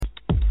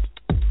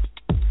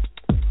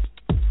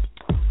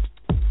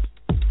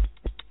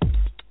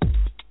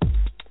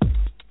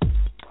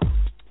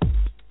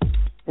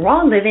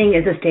Raw living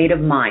is a state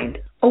of mind,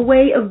 a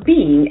way of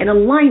being in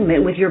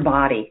alignment with your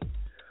body.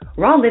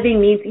 Raw living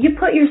means you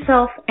put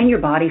yourself and your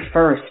body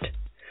first.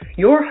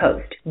 Your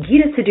host,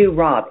 Geeta Sidhu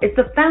Rob, is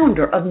the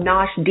founder of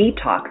Nosh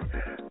Detox,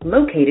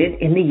 located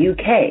in the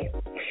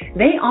UK.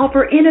 They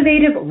offer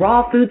innovative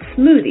raw food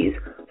smoothies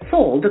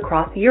sold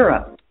across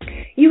Europe.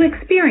 You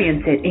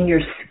experience it in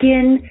your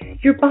skin,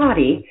 your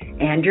body,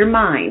 and your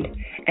mind.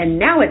 And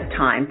now it's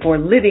time for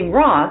Living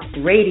Raw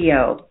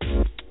Radio.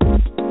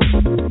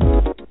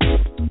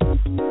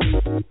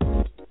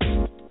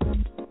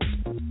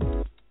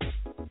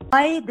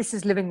 Hi, this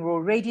is Living Raw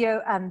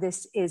Radio, and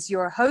this is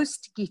your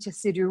host, Geeta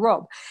Sidhu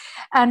Rob.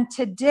 And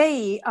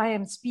today I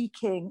am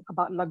speaking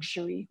about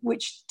luxury,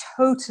 which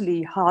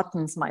totally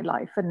heartens my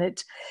life and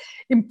it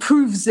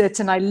improves it,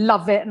 and I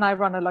love it, and I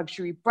run a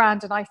luxury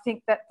brand, and I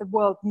think that the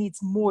world needs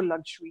more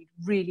luxury,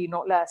 really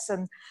not less.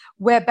 And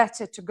where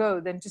better to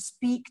go than to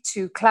speak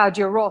to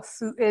Claudia Roth,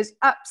 who is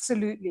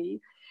absolutely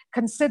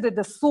considered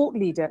a thought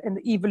leader in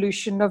the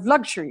evolution of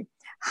luxury.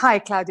 Hi,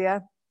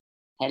 Claudia.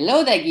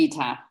 Hello there,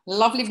 Geeta.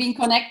 Lovely being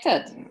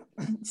connected.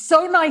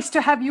 So nice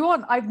to have you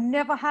on. I've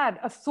never had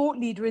a thought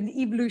leader in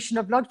the evolution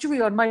of luxury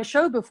on my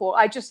show before.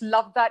 I just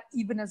love that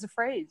even as a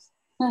phrase.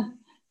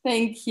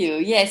 Thank you.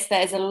 Yes,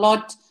 there's a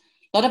lot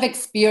of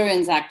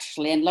experience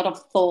actually, and a lot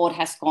of thought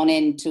has gone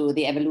into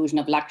the evolution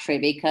of luxury,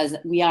 because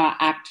we are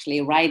actually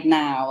right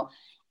now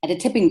at a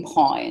tipping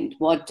point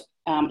what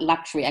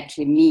luxury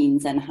actually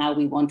means and how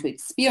we want to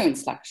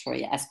experience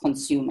luxury as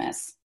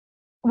consumers.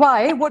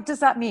 Why? What does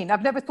that mean?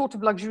 I've never thought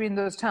of luxury in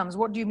those terms.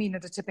 What do you mean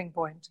at a tipping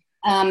point?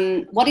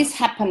 What is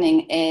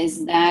happening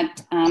is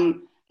that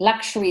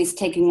luxury is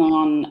taking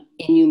on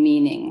a new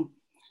meaning.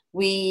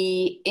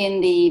 We,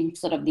 in the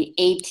sort of the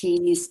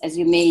 80s, as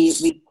you may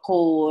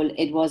recall,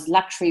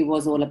 luxury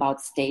was all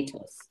about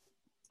status.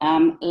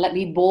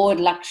 We bought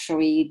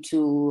luxury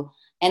to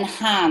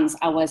enhance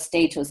our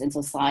status in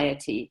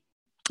society.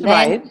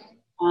 Right.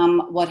 Then,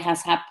 what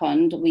has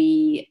happened,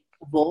 we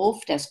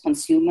evolved as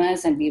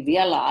consumers, and we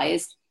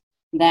realized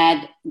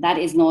that that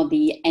is not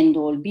the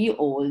end-all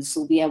be-all.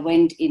 So we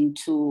went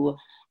into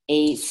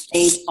a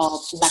state of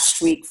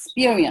luxury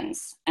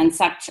experience, and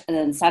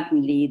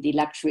suddenly the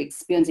luxury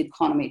experience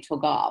economy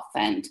took off,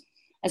 and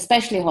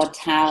especially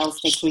hotels,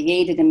 they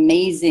created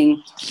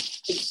amazing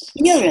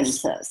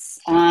experiences,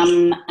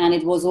 and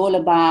it was all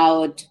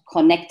about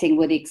connecting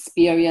with the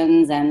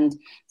experience and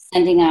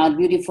sending out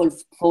beautiful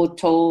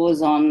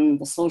photos on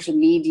the social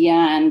media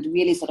and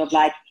really sort of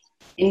like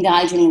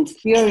indulging in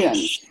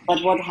experience.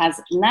 But what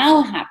has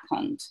now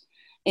happened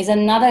is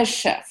another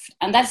shift,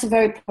 and that's a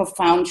very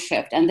profound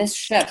shift. And this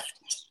shift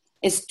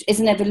is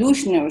an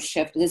evolutionary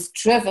shift. It is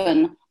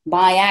driven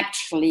by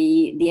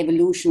actually the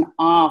evolution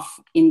of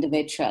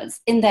individuals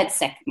in that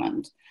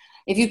segment.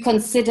 If you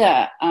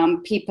consider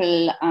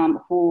people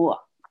who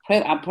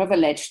are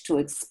privileged to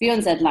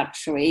experience that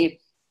luxury,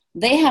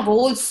 they have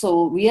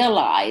also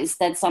realized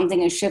that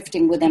something is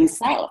shifting with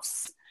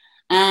themselves.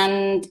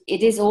 And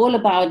it is all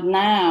about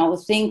now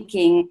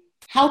thinking,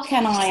 how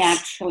can I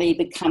actually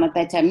become a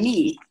better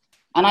me?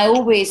 And I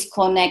always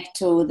connect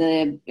to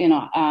the,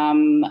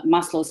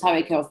 Maslow's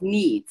hierarchy of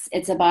needs.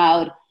 It's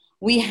about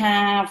we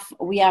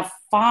are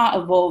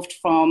far evolved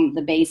from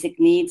the basic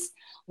needs.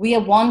 We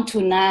want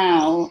to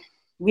now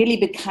really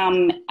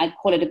become, I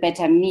call it a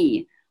better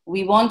me.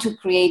 We want to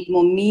create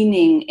more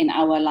meaning in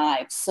our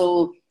lives.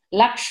 So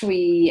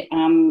luxury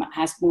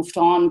has moved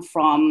on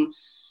from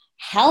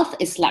health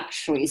is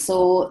luxury.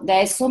 So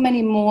there's so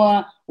many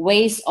more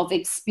ways of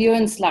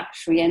experience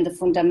luxury, and the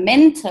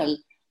fundamental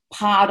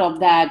part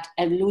of that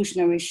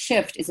evolutionary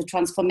shift is a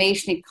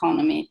transformation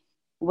economy,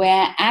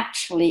 where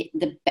actually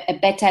a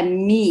better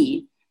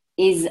me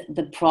is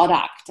the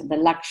product, the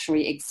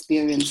luxury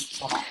experience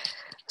product.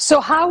 So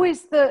how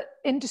is the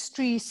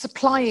industry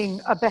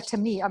supplying a better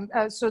me?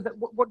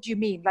 What do you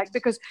mean?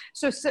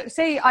 So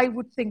say I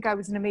would think I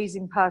was an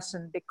amazing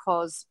person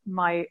because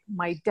my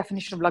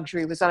definition of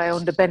luxury was that I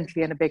owned a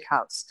Bentley and a big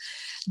house.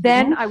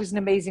 Then I was an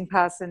amazing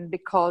person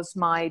because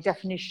my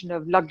definition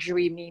of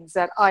luxury means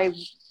that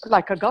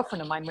like a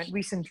girlfriend of mine went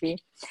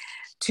recently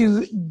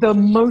to the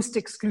most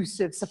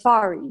exclusive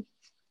safari.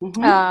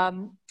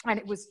 And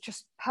it was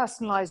just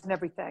personalized and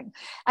everything.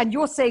 And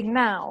you're saying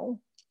now,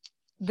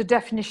 the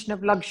definition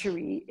of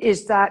luxury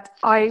is that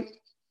I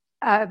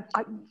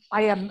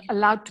am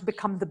allowed to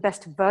become the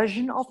best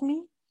version of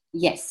me?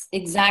 Yes,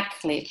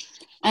 exactly.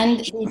 And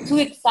the two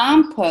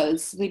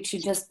examples which you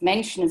just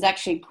mentioned is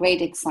actually a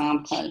great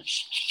example.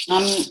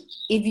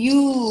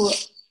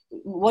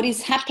 What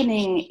is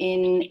happening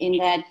in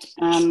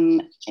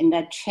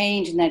that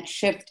change, in that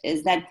shift,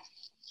 is that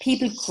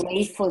people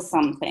crave for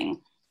something.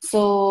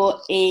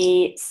 So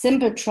a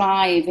simple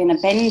drive in a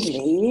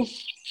Bentley,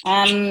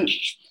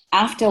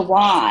 after a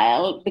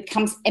while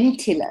becomes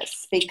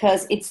emptyless,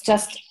 because it's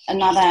just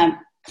another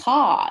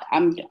car.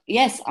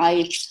 Yes,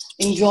 I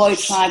enjoy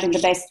driving the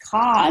best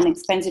car, an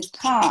expensive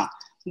car,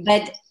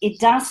 but it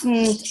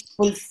doesn't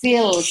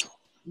fulfill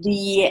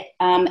the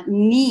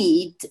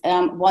need,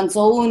 one's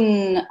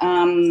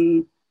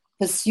own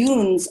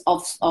pursuits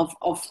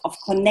of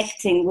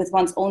connecting with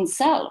one's own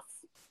self.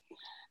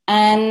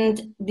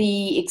 And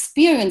the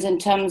experience in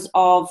terms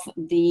of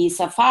the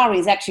safari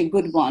is actually a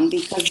good one,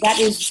 because that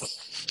is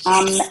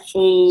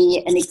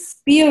an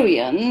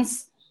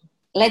experience.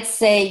 Let's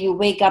say you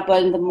wake up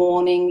early in the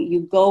morning,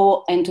 you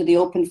go into the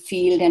open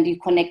field and you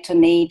connect to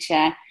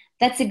nature.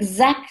 That's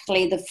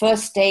exactly the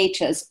first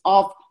stages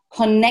of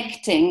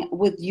connecting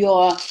with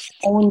your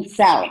own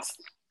self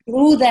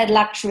through that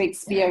luxury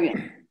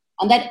experience.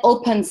 And that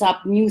opens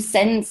up new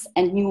sense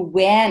and new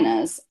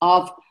awareness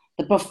of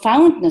the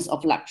profoundness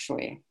of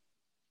luxury.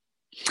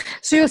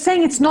 So you're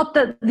saying it's not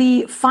that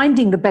the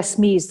finding the best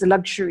me is the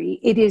luxury,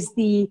 it is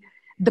the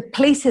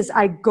places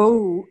I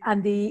go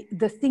and the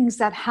things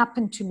that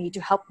happen to me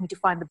to help me to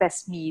find the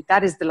best me.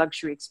 That is the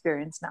luxury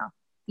experience now.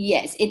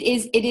 Yes, it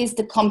is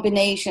the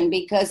combination,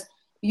 because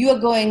you are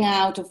going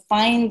out to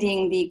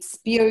finding the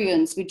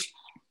experience which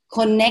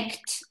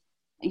connect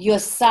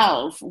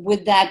yourself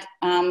with that,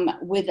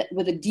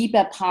 with a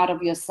deeper part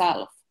of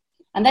yourself.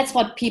 And that's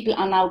what people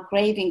are now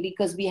craving,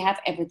 because we have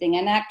everything.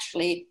 And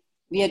actually,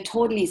 we are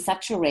totally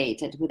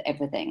saturated with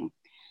everything.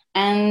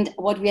 And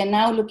what we are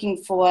now looking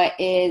for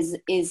is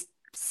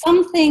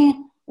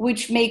something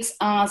which makes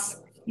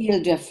us feel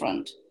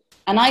different.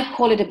 And I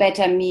call it a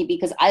better me,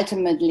 because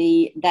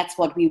ultimately that's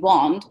what we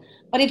want.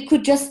 But it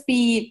could just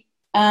be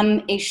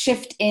a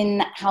shift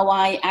in how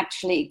I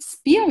actually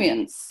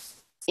experience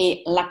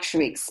a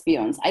luxury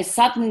experience. I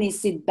suddenly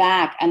sit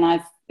back and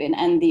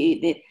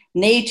the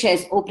nature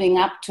is opening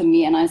up to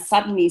me, and I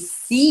suddenly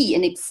see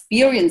and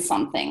experience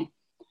something.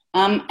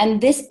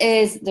 And this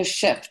is the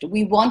shift.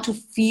 We want to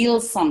feel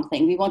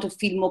something. We want to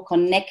feel more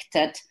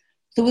connected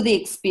through the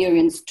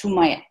experience to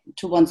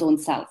one's own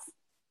self.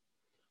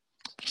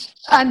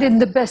 And in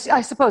the best,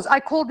 I suppose, I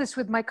call this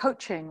with my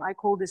coaching, I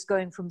call this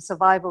going from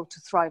survival to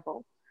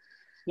thrival.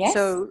 Yes.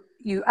 So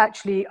you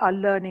actually are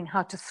learning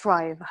how to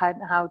thrive,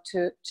 how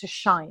to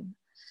shine.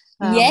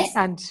 Yes.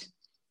 And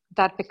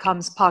that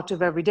becomes part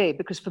of every day,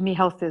 because for me,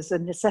 health is a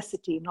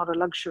necessity, not a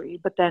luxury.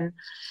 But then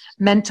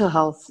mental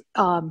health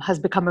has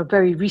become a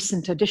very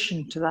recent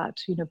addition to that.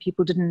 You know,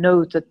 people didn't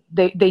know that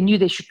they knew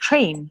they should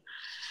train,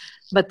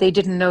 but they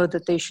didn't know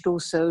that they should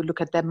also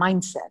look at their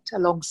mindset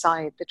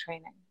alongside the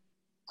training.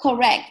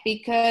 Correct,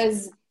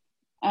 because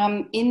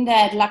in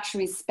that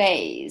luxury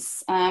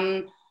space,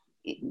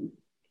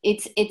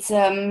 it's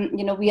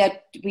you know,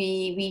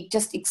 we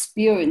just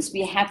experience.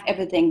 We have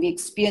everything. We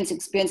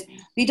experience.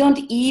 We don't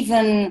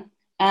even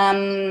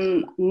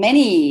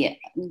many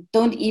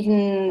don't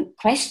even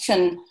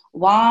question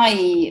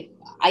why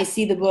I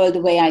see the world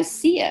the way I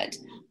see it.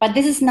 But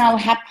this is now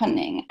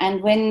happening,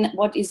 and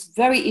what is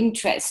very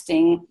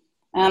interesting,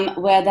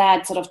 where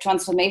that sort of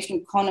transformation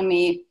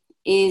economy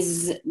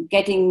is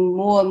getting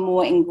more and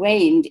more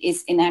ingrained,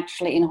 is in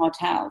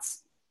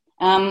hotels.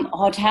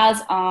 Hotels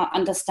are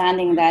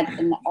understanding that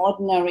an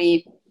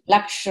ordinary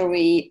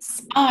luxury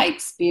spa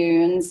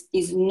experience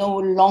is no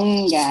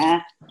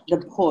longer the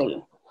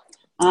pull.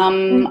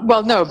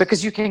 Well, no,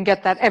 because you can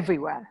get that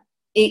everywhere.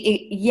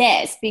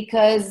 Yes,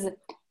 because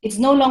it's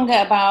no longer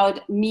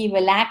about me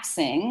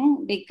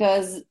relaxing,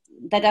 because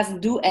that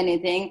doesn't do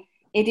anything.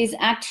 It is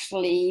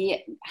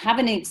actually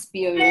having an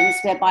experience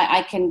whereby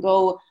I can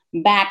go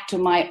back to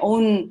my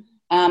own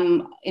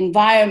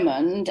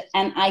environment,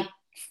 and I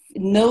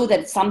know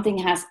that something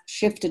has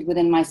shifted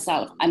within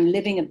myself. I'm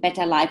living a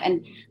better life,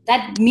 and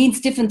that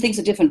means different things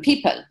to different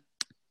people.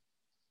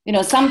 You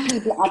know, some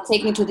people are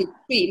taking to the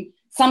extreme.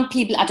 Some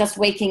people are just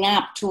waking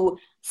up to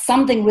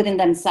something within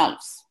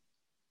themselves.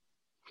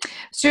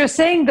 So you're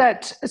saying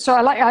that, so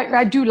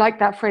I do like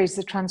that phrase,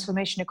 the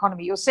transformation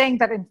economy. You're saying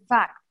that, in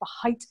fact, the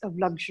height of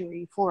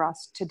luxury for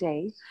us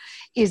today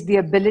is the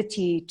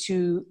ability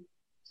to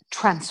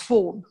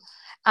transform,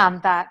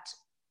 and that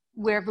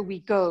wherever we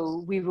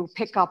go, we will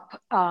pick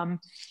up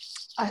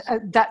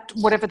that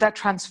whatever that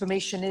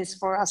transformation is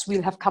for us,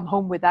 we'll have come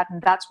home with that,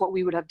 and that's what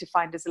we would have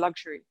defined as a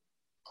luxury.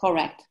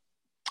 Correct.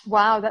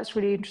 Wow, that's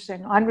really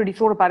interesting. I hadn't really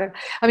thought about it.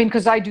 I mean,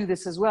 because I do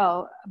this as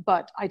well,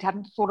 but I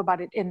hadn't thought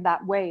about it in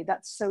that way.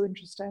 That's so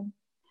interesting.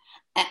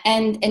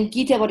 And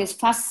Geeta, what is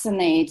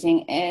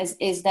fascinating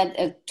is that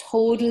a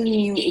total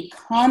new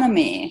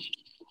economy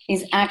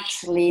is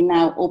actually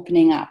now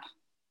opening up.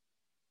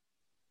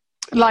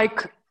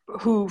 Like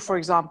who, for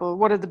example?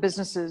 What are the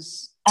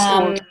businesses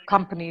or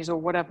companies or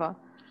whatever?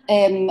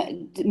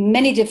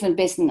 Many different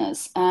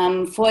business.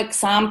 For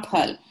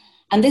example,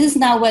 and this is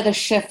now where the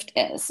shift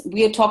is.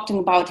 We are talking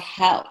about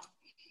health.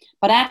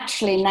 But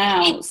actually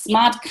now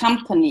smart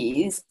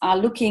companies are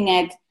looking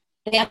at,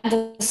 they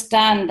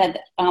understand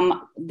that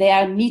they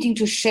are needing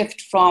to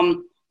shift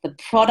from a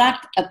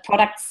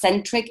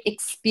product-centric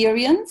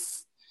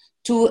experience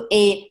to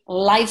a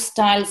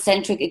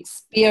lifestyle-centric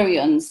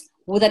experience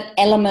with an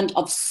element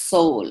of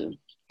soul.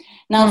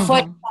 Now, for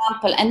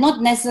example, and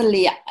not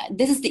necessarily,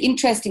 this is the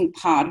interesting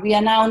part, we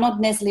are now not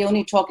necessarily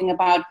only talking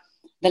about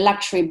the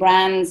luxury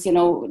brands, you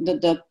know,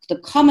 the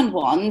common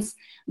ones.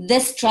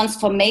 This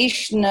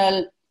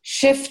transformational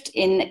shift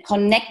in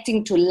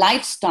connecting to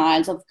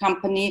lifestyles of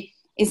company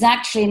is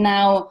actually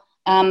now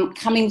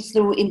coming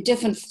through in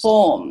different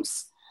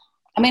forms.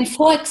 I mean,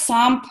 for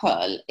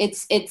example,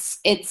 it's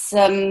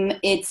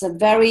a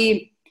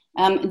very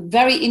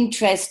very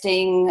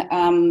interesting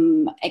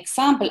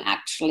example,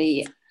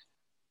 actually.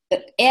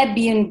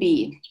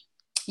 Airbnb.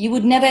 You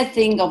would never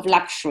think of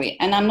luxury,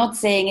 and I'm not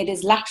saying it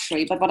is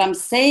luxury, but what I'm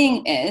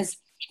saying is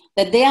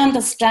that they're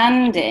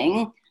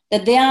understanding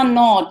that they are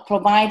not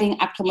providing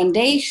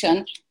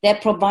accommodation, they're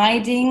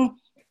providing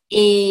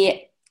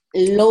a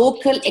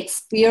local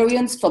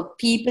experience for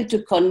people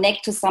to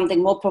connect to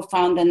something more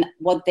profound than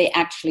what they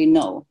actually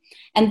know.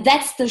 And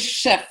that's the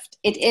shift.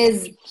 It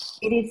is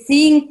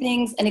seeing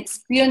things and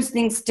experience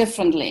things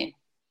differently.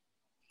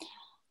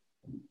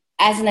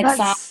 As an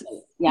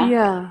example.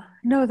 Yeah.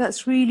 No,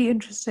 that's really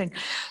interesting.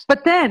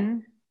 But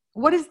then,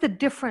 what is the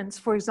difference,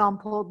 for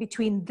example,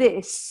 between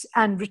this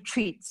and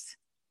retreats?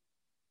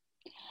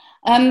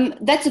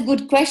 That's a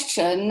good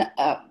question.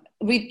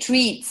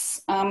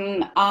 Retreats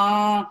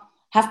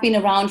have been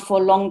around for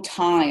a long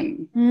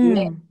time,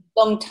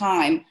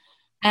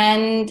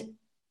 and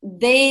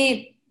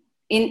they,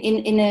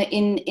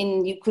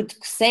 you could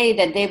say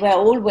that they were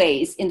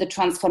always in the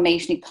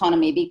transformation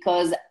economy,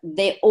 because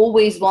they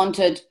always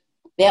wanted.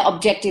 Their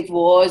objective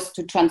was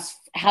to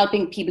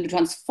helping people to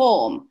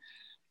transform.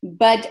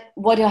 But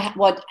what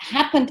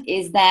happened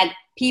is that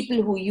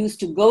people who used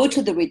to go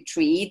to the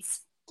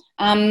retreats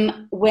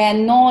were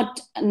not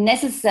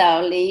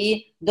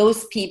necessarily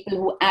those people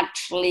who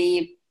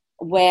actually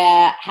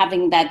were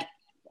having that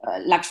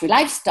luxury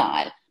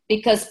lifestyle,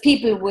 because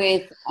people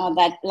with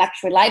that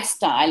luxury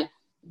lifestyle,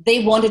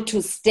 they wanted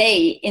to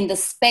stay in the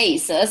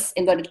spaces,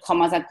 inverted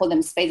commas, I call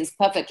them spaces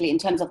perfectly, in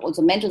terms of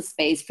also mental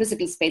space,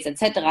 physical space,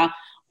 etc.,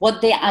 what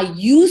they are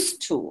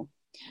used to.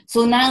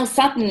 So now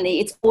suddenly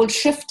it's all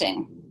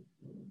shifting.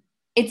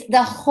 It's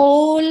the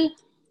whole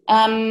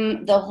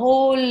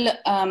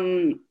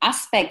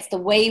aspects, the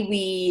way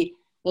we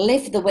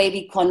live, the way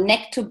we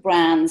connect to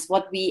brands,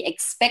 what we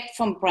expect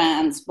from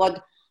brands,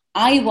 what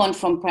I want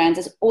from brands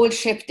is all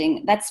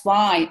shifting. That's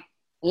why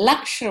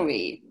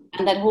luxury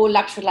and that whole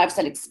luxury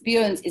lifestyle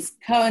experience is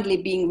currently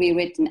being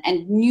rewritten,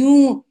 and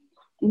new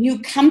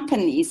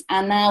companies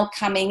are now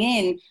coming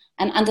in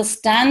and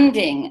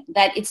understanding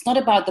that it's not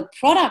about the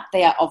product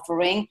they are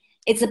offering,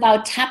 it's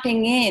about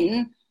tapping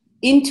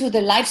into the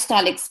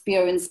lifestyle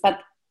experience,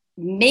 but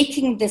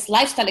making this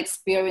lifestyle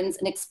experience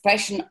an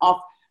expression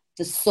of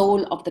the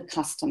soul of the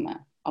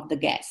customer, of the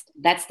guest.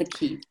 That's the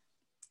key.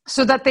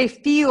 So that they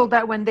feel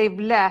that when they've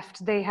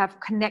left, they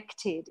have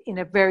connected in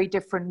a very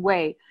different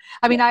way.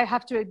 I mean, I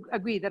have to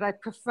agree that I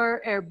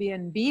prefer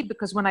Airbnb,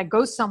 because when I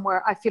go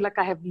somewhere, I feel like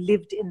I have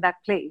lived in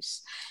that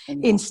place,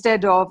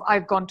 instead of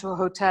I've gone to a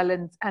hotel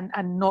and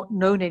not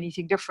known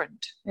anything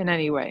different in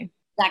any way.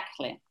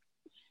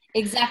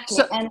 Exactly.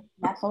 So, and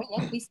sorry,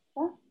 yes, please.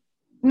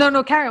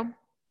 No, carry on.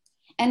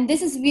 And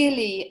this is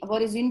really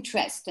what is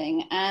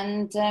interesting.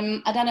 And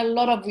I've done a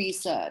lot of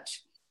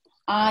research.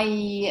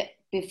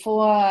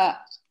 Before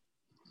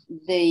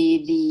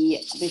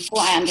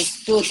I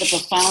understood the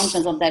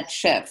profoundness of that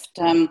shift,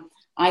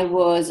 I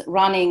was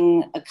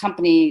running a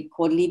company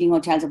called Leading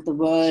Hotels of the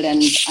World,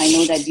 and I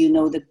know that you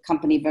know the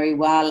company very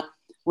well,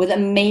 with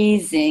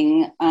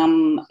amazing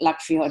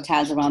luxury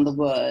hotels around the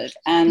world.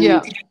 And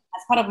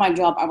as part of my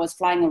job, I was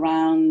flying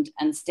around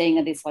and staying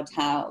at these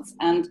hotels.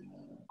 And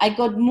I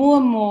got more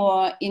and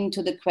more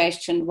into the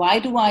question, why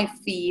do I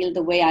feel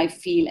the way I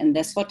feel in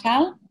this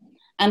hotel?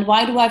 And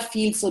why do I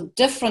feel so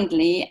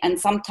differently? And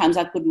sometimes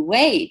I couldn't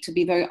wait, to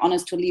be very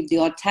honest, to leave the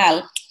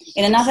hotel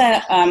in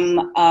another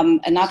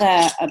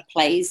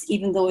place,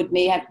 even though it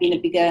may have been a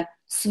bigger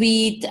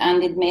suite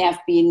and it may have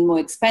been more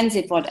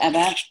expensive,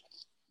 whatever,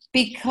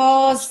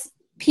 because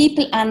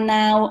people are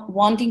now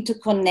wanting to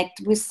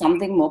connect with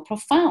something more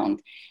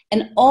profound.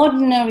 An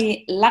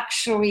ordinary,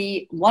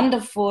 luxury,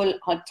 wonderful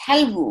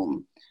hotel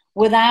room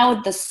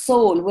without the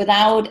soul,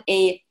 without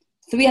a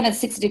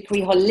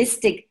 360-degree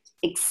holistic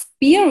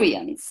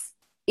experience,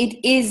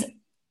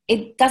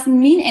 it doesn't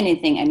mean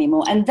anything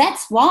anymore. And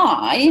that's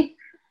why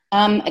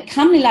a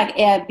company like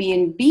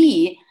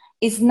Airbnb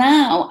is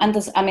now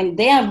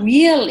they are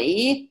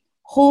really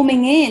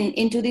homing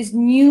into this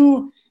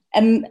new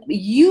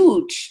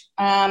huge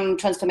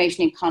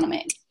transformation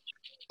economy.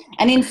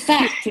 And in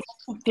fact, to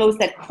close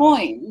that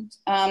point,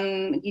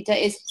 Gita,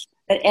 is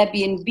that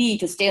Airbnb,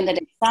 to stay on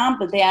that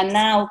example, they are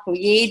now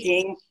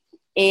creating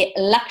a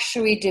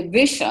luxury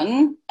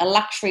division, a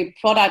luxury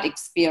product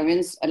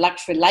experience, a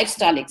luxury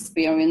lifestyle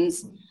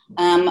experience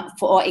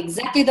for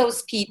exactly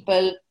those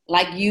people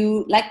like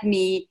you, like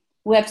me,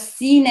 who have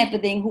seen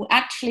everything, who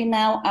actually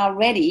now are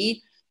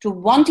ready to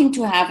wanting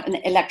to have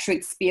a luxury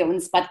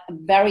experience, but a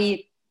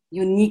very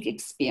unique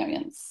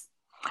experience.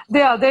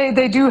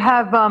 They do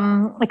have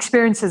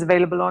experiences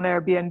available on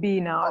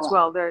Airbnb now as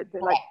well. They're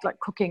like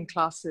cooking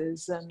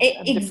classes and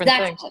different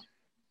things.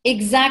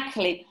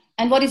 Exactly.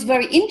 And what is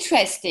very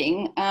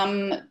interesting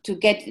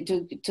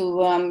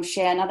to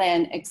share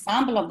another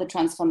example of the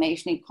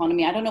transformation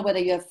economy. I don't know whether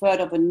you have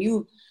heard of a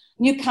new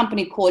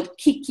company called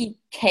Kiki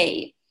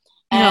K.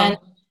 And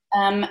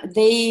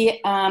Their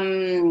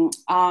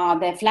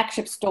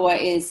flagship store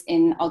is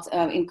in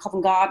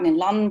Covent Garden in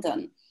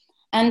London.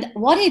 And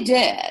what it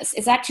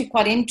is actually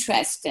quite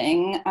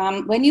interesting.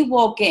 When you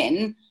walk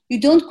in, you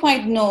don't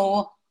quite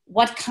know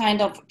what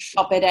kind of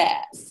shop it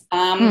is.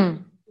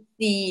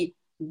 The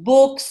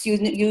books,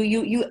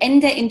 you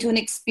enter into an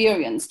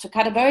experience. To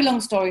cut a very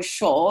long story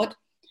short,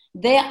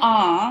 they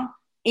are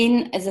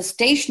as a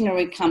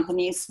stationery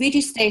company, a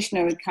Swedish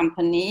stationery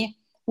company,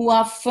 who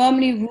are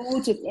firmly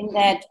rooted in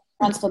that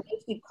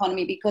transformation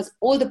economy, because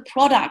all the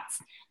products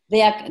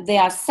they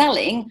are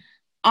selling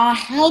are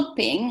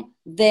helping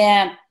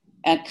their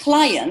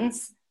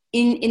clients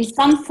in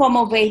some form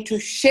of way to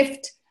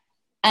shift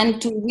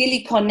and to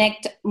really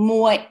connect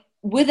more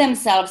with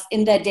themselves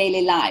in their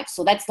daily life.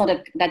 So that's not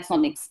a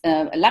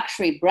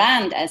luxury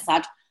brand as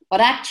such,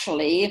 but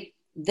actually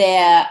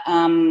their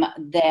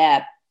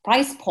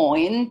price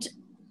point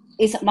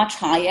is much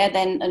higher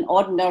than an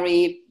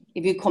ordinary,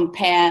 if you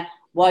compare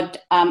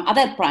what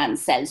other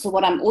brands sell. So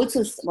what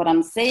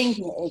I'm saying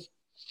here is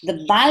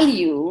the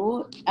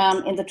value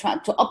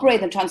to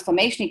operate the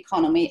transformation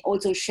economy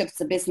also shifts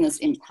the business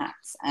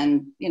impacts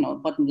and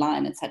bottom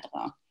line, etc.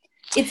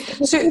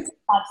 It's a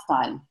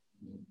lifestyle.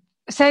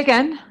 Say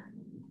again.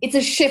 It's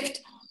a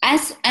shift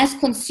as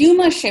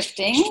consumer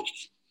shifting,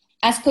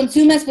 as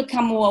consumers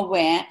become more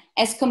aware,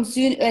 as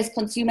consumers'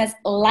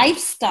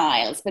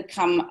 lifestyles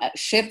become a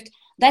shift.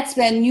 That's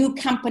where new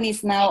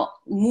companies now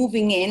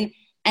moving in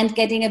and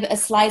getting a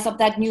slice of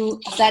that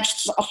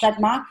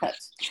market.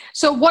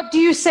 So what do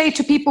you say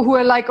to people who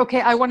are like,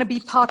 okay, I want to be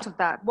part of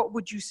that? What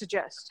would you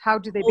suggest? How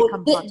do they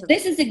become part of it?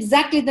 This is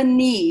exactly the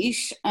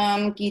niche,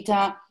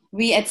 Geeta,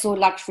 we at Soul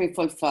Luxury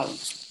fulfill.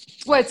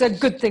 Well, it's a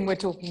good thing we're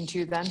talking to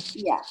you then.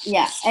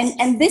 Yeah.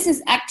 And this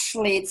is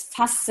actually, it's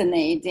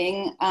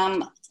fascinating.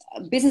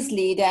 Business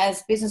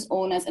leaders, business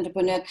owners,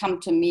 entrepreneurs come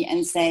to me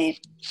and say,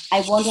 I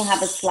want to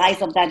have a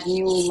slice of that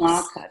new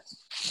market.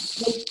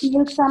 They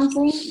feel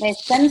something, they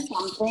sense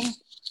something,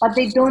 but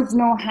they don't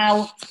know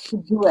how to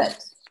do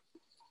it.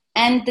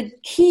 And the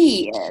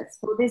key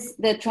is,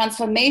 the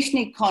transformation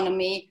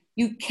economy,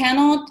 you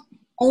cannot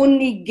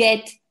only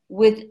get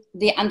with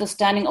the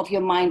understanding of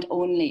your mind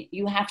only.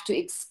 You have to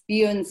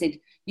experience it.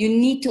 You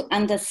need to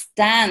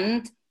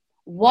understand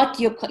what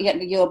your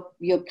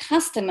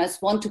customers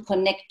want to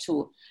connect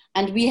to.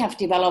 And we have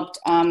developed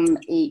a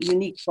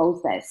unique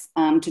process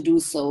to do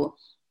so,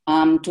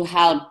 to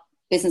help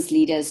business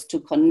leaders to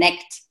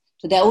connect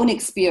to their own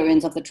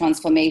experience of the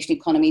transformation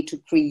economy, to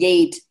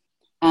create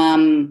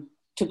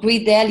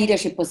their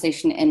leadership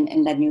position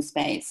in that new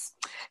space.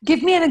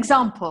 Give me an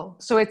example,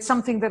 so it's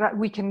something that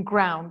we can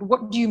ground.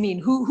 What do you mean?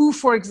 Who,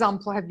 for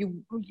example, have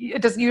you? You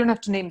don't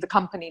have to name the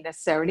company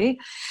necessarily,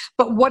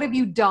 but what have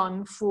you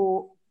done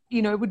for?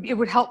 It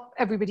would help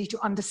everybody to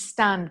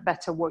understand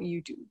better what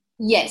you do.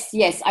 Yes,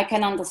 I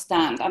can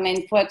understand. I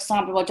mean, for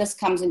example, what just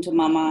comes into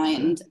my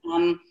mind,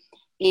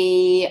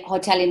 a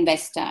hotel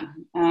investor,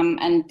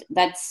 and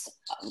that's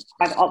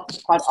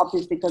quite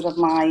obvious because of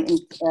my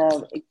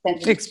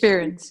extensive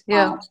experience.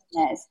 Yeah.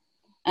 Yes.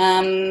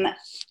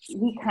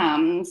 He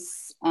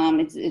comes.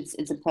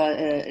 It's a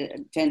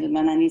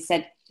gentleman, and he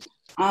said,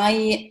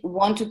 "I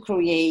want to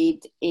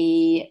create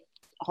a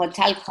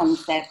hotel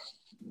concept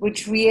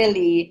which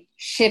really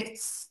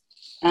shifts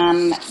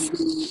the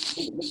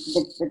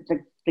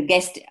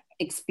guest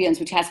experience,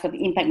 which has got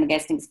the impact on the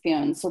guest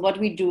experience." So what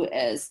we do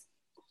is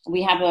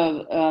we have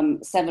a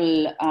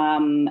several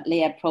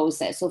layer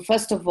process. So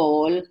first of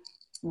all,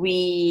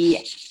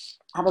 we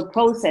have a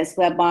process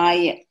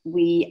whereby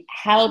we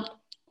help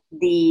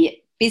the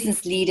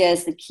business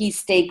leaders, the key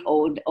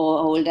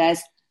stakeholders,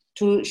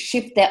 to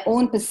shift their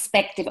own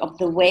perspective of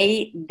the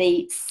way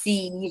they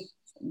see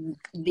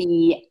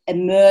the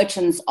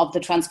emergence of the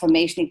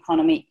transformation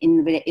economy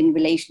in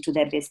relation to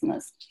their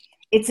business.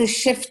 It's a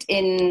shift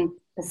in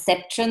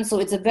perception, so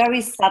it's a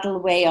very subtle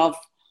way of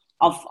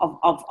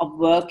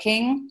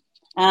working.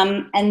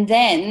 And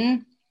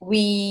then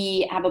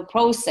we have a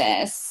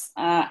process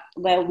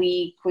where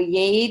we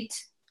create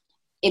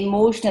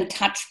emotional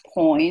touch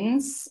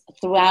points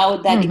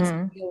throughout that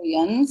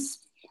experience,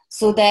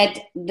 so that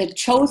the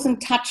chosen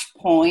touch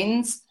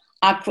points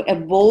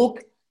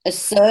evoke a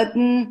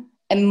certain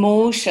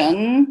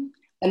emotions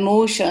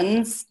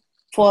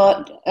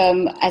for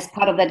as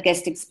part of that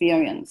guest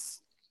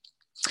experience.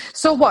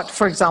 So what,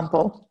 for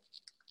example?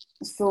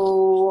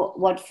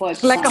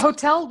 Like a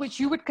hotel, which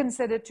you would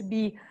consider to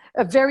be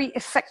a very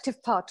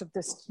effective part of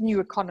this new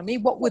economy,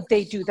 what would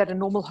they do that a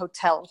normal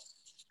hotel?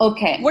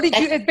 Okay.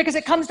 Because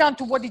it comes down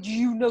to what did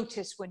you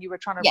notice when you were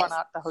trying to run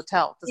out the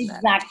hotel, doesn't it?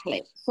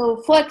 Exactly.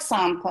 So, for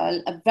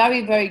example, a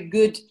very, very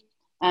good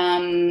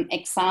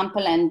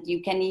example, and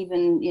you can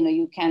even,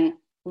 you can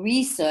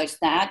research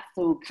that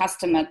through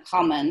customer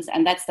comments,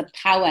 and that's the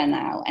power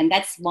now. And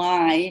that's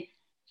why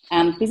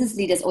business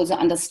leaders also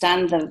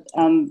understand the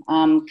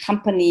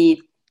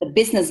the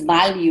business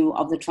value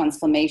of the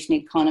transformation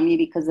economy,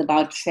 because it's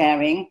about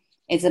sharing.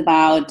 It's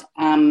about,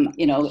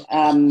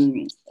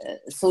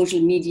 social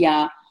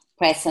media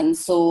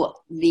presence. So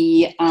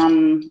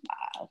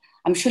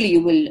I'm sure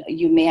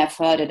you may have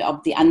heard it,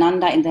 of the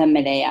Ananda in the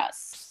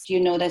Himalayas. Do you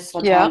know this?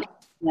 Yeah.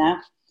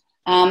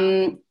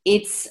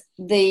 It's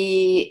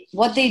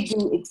what they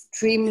do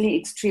extremely,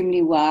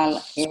 extremely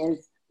well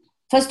is,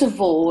 first of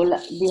all,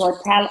 the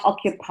hotel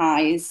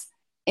occupies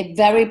a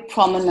very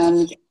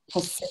prominent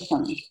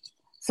position.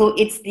 So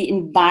it's the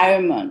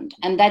environment,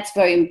 and that's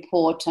very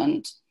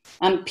important.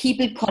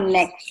 People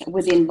connect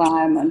with the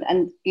environment.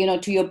 And,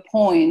 to your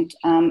point,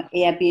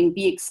 Airbnb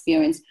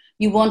experience,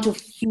 you want to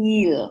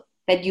feel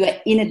that you are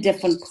in a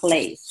different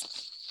place.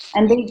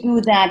 And they do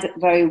that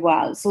very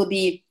well. So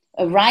the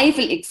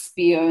arrival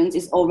experience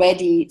is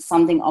already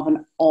something of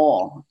an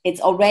awe. It's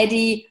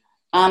already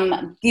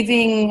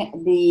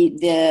giving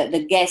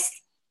the guest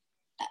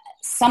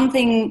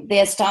something,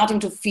 they're starting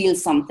to feel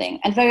something.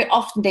 And very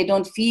often they're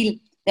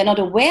not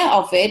aware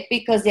of it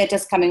because they're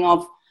just coming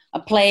off a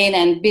plane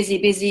and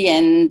busy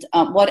and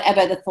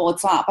whatever the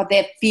thoughts are, but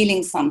they're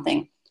feeling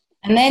something.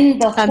 And then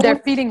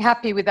they're feeling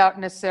happy without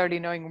necessarily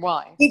knowing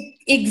why.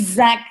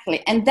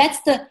 Exactly. And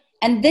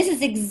this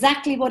is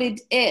exactly what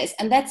it is.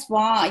 And that's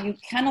why you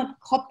cannot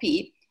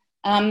copy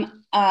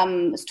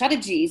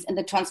strategies in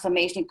the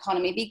transformation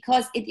economy,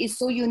 because it is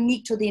so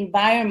unique to the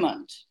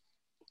environment.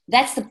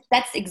 That's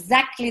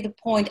exactly the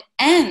point.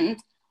 And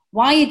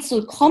why it's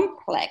so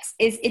complex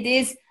is it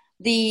is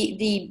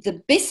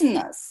the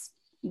business,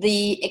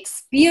 the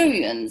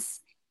experience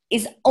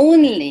is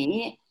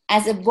only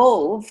as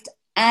evolved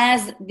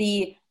as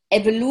the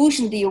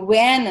evolution, the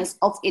awareness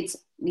of its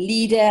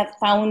leader,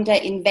 founder,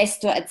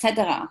 investor,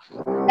 etc.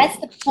 That's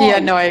the point. Yeah,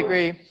 no, I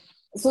agree.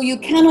 So you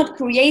cannot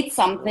create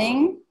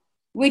something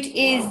which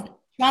is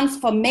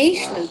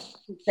transformational,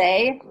 to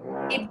say,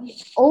 if the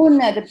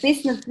owner, the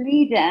business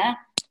leader,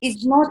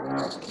 is not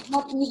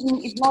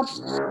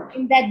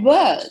in that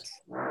world.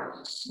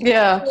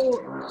 Yeah,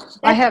 so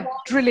I have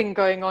drilling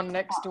going on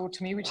next door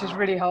to me, which is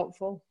really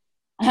helpful.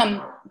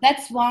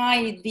 That's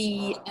why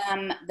the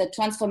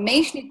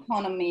transformation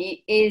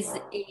economy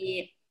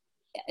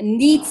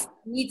needs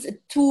a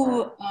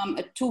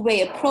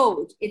two-way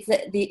approach.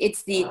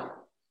 It's the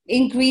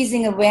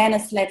increasing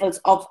awareness levels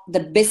of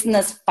the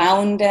business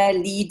founder,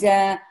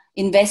 leader,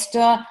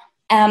 investor,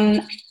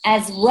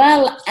 as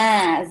well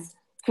as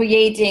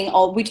creating,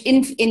 or which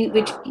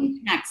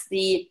impacts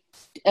the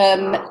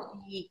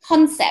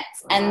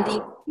concepts and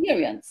the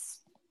experience.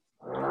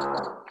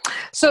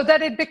 So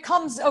that it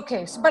becomes,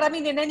 okay, but I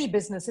mean, in any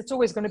business, it's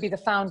always going to be the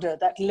founder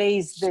that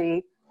lays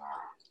the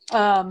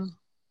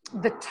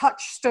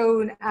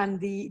touchstone and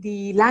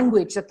the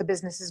language that the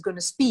business is going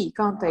to speak,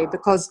 aren't they?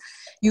 Because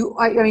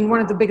I mean, one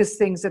of the biggest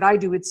things that I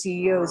do with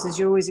CEOs is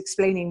you're always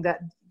explaining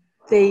that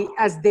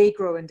as they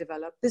grow and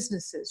develop,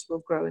 businesses will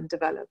grow and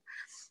develop.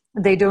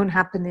 They don't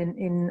happen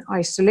in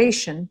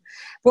isolation.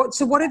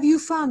 So what have you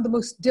found the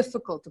most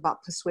difficult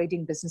about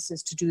persuading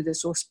businesses to do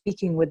this, or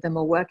speaking with them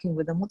or working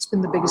with them? What's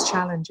been the biggest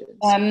challenges?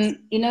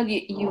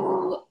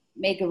 You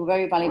make a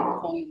very valid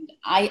point.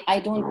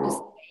 I don't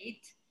persuade,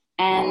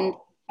 and in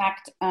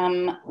fact,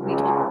 we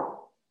don't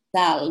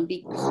sell,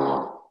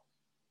 because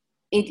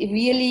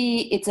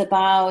it's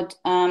about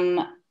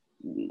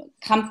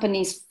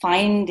companies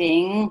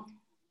finding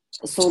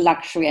soul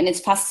luxury. And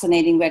it's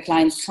fascinating where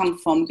clients come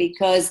from,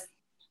 because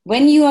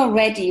when you are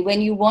ready,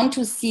 when you want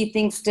to see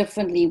things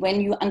differently,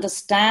 when you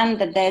understand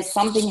that there's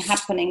something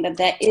happening, that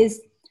there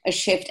is a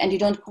shift and you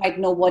don't quite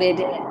know what it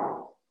is,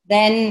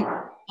 then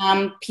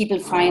people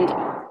find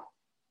out.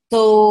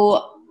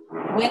 So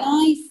when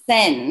I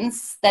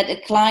sense that a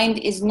client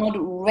is not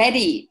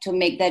ready to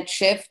make that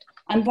shift,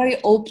 I'm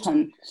very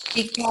open,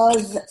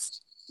 because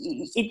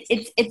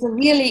it's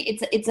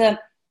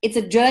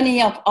a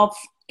journey of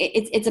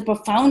it's a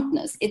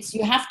profoundness.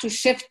 You have to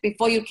shift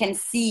before you can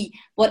see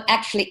what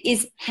actually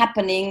is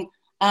happening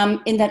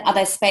in that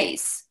other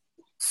space.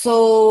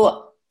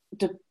 So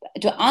to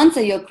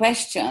answer your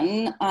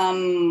question,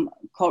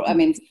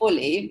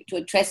 fully, to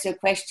address your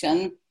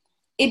question,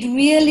 it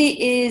really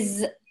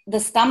is, the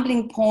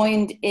stumbling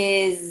point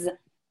is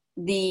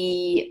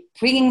the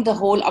bringing the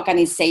whole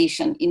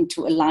organization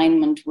into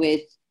alignment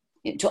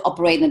to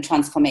operate in a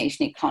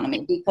transformation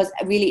economy, because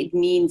really it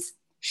means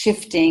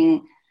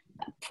shifting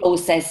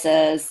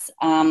processes,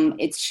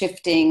 it's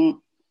shifting,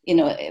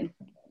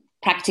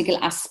 practical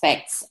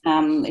aspects,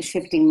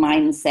 shifting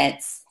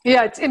mindsets.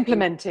 Yeah, it's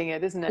implementing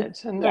it, isn't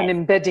it? And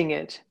embedding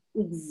it.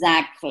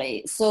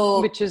 Exactly. So,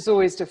 which is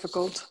always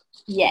difficult.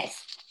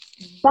 Yes.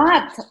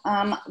 But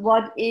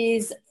what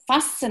is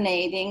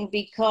fascinating,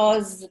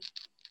 because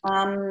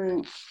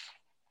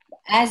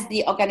as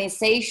the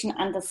organization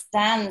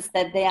understands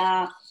that they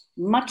are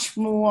much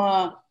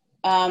more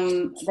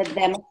than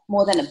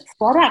a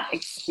product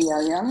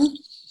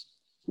experience,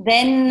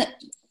 then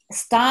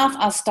staff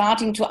are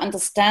starting to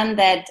understand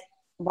that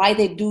why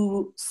they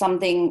do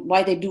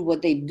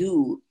what they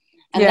do,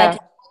 and that's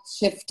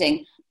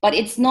shifting. But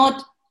it's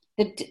not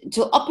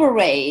to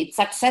operate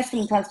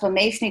successful in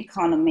transformation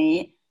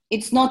economy.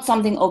 It's not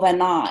something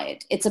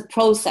overnight. It's a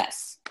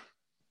process.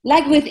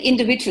 Like with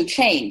individual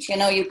change,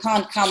 I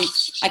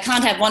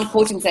can't have one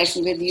coaching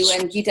session with you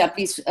and Gita,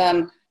 please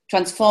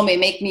transform me,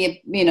 make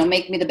me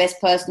the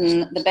best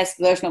person, the best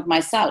version of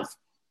myself.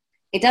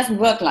 It doesn't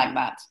work like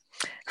that.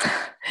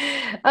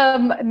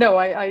 No,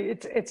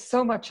 it's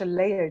so much a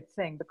layered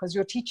thing, because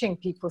you're teaching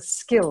people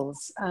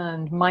skills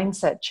and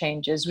mindset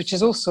changes, which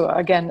is also,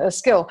 again, a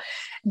skill.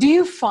 Do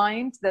you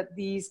find that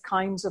these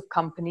kinds of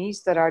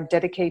companies that are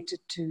dedicated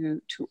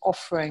to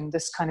offering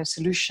this kind of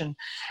solution,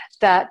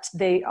 that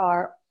they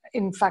are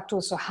in fact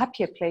also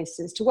happier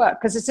places to work?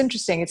 Because it's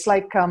interesting. It's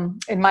like,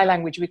 in my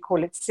language, we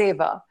call it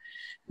seva,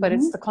 but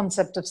it's the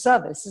concept of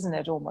service, isn't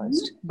it,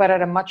 almost, but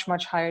at a much,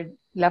 much higher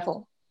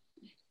level.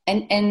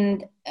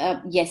 And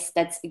yes,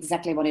 that's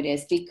exactly what it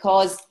is.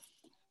 Because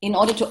in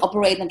order to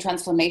operate in a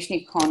transformation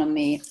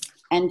economy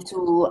and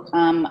to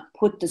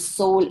put the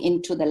soul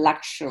into the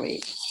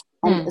luxury,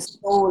 and the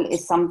soul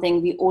is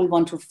something we all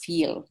want to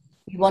feel.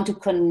 We want to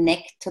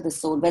connect to the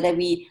soul, whether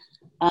we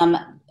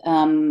are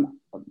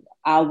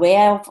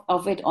aware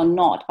of it or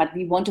not. But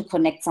we want to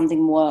connect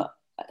something more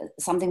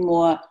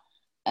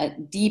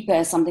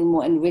deeper, something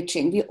more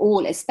enriching. We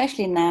all,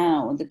 especially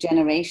now, the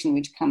generation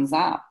which comes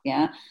up,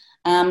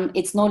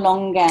 it's no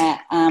longer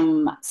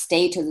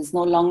status. It's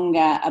no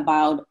longer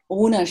about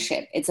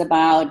ownership. It's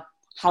about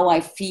how I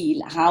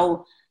feel,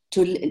 how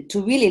to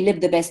really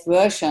live the best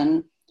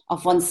version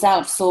of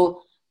oneself.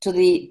 So to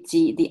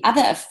the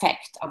other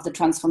effect of the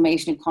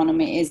transformation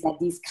economy is that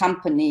these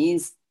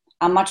companies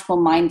are much more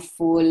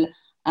mindful.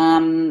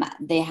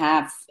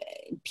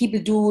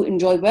 People do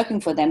enjoy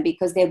working for them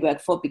because they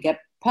work for a bigger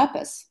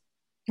purpose.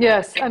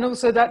 Yes, and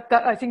also that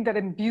I think that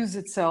imbues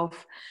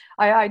itself.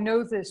 I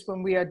know this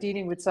when we are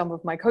dealing with some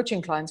of my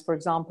coaching clients, for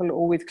example,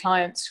 or with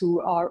clients who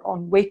are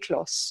on weight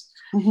loss.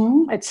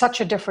 It's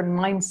such a different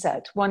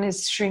mindset. One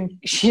is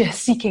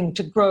seeking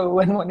to grow,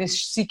 and one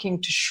is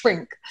seeking to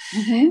shrink.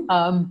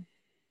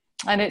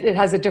 And it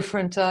has a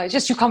different,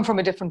 just you come from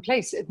a different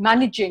place.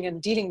 Managing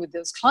and dealing with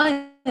those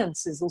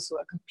clients is also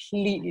a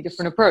completely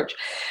different approach.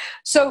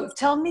 So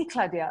tell me,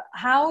 Claudia,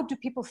 how do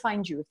people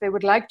find you? If they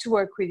would like to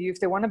work with you,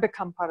 if they want to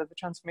become part of the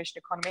transformation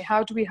economy,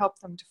 how do we help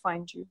them to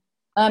find you?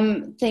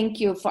 Thank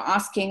you for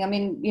asking. I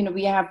mean,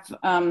 we have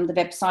the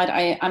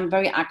website. I'm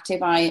very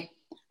active. I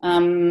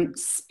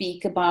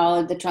speak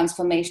about the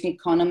transformation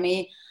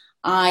economy.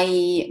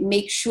 I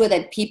make sure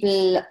that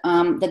people,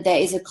 that there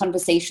is a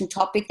conversation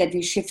topic, that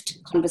we shift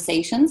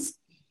conversations,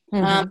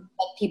 that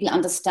people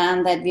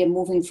understand that we are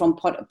moving from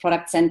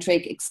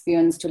product-centric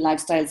experience to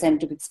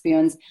lifestyle-centric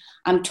experience.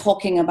 I'm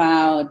talking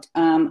about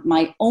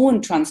my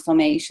own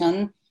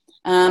transformation.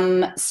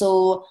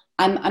 So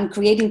I'm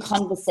creating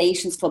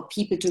conversations for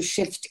people to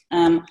shift,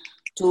 to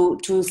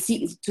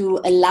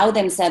allow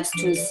themselves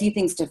to see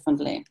things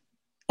differently.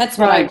 That's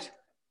right.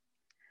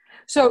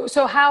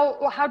 So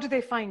how do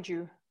they find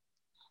you?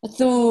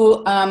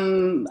 Through I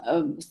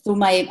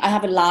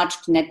have a large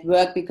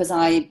network, because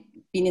I've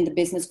been in the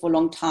business for a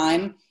long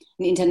time,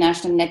 an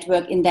international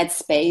network in that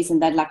space, in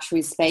that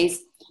luxury space.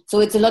 So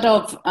it's a lot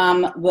of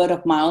word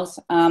of mouth.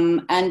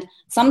 And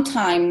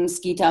sometimes,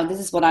 Gita,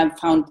 this is what I've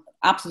found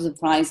absolutely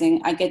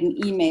surprising. I get an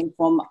email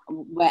from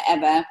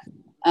wherever.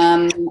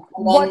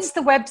 What's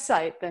the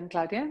website then,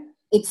 Claudia?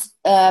 It's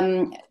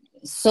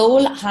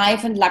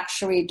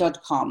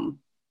soul-luxury.com.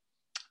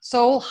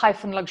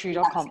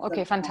 soul-luxury.com.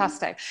 Okay,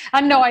 fantastic.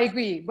 And no, I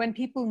agree. When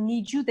people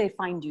need you, they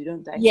find you,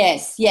 don't they?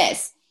 Yes.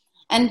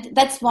 And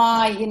that's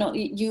why,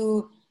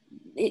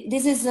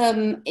 this is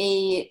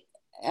a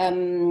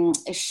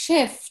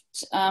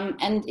shift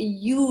and a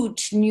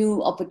huge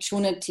new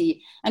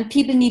opportunity. And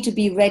people need to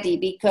be ready,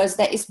 because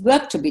there is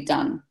work to be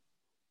done.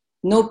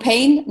 No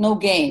pain, no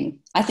gain.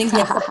 I think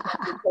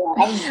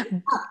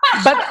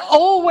but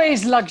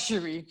always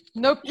luxury.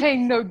 No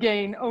pain, no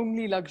gain,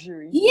 only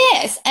luxury.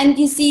 Yes. And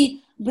you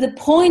see, the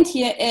point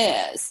here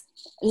is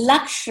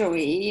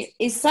luxury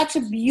is such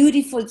a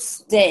beautiful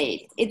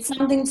state. It's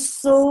something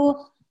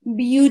so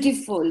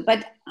beautiful.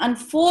 But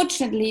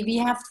unfortunately, we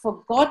have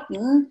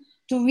forgotten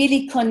to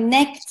really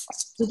connect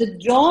to the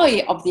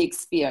joy of the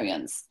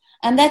experience.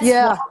 And that's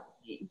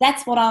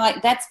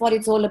what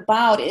it's all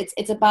about.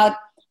 It's about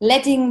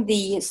letting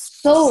the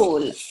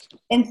soul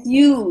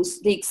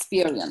infuse the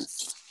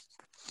experience.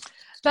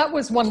 That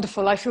was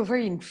wonderful. I feel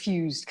very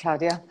infused,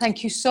 Claudia.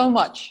 Thank you so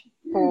much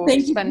for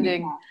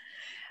spending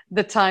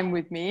the time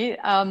with me.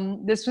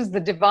 This was the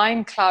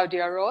divine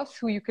Claudia Roth,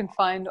 who you can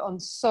find on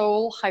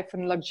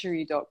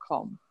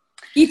soul-luxury.com.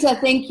 Gita,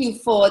 thank you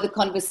for the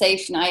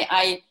conversation.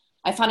 I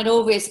find it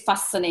always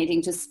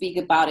fascinating to speak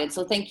about it.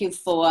 So thank you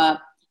for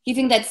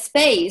giving that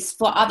space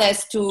for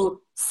others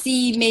to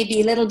see maybe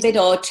a little bit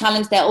or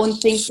challenge their own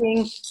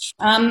thinking.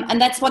 And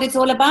that's what it's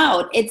all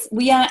about.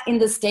 We are in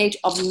the stage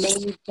of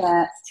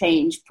major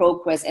change,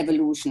 progress,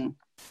 evolution.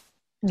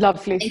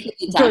 Lovely. Thank you,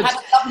 Gita.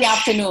 Have a lovely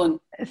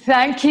afternoon.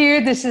 Thank you.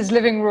 This is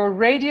Living Raw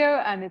Radio,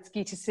 and it's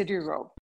Gita Sidhu Raw.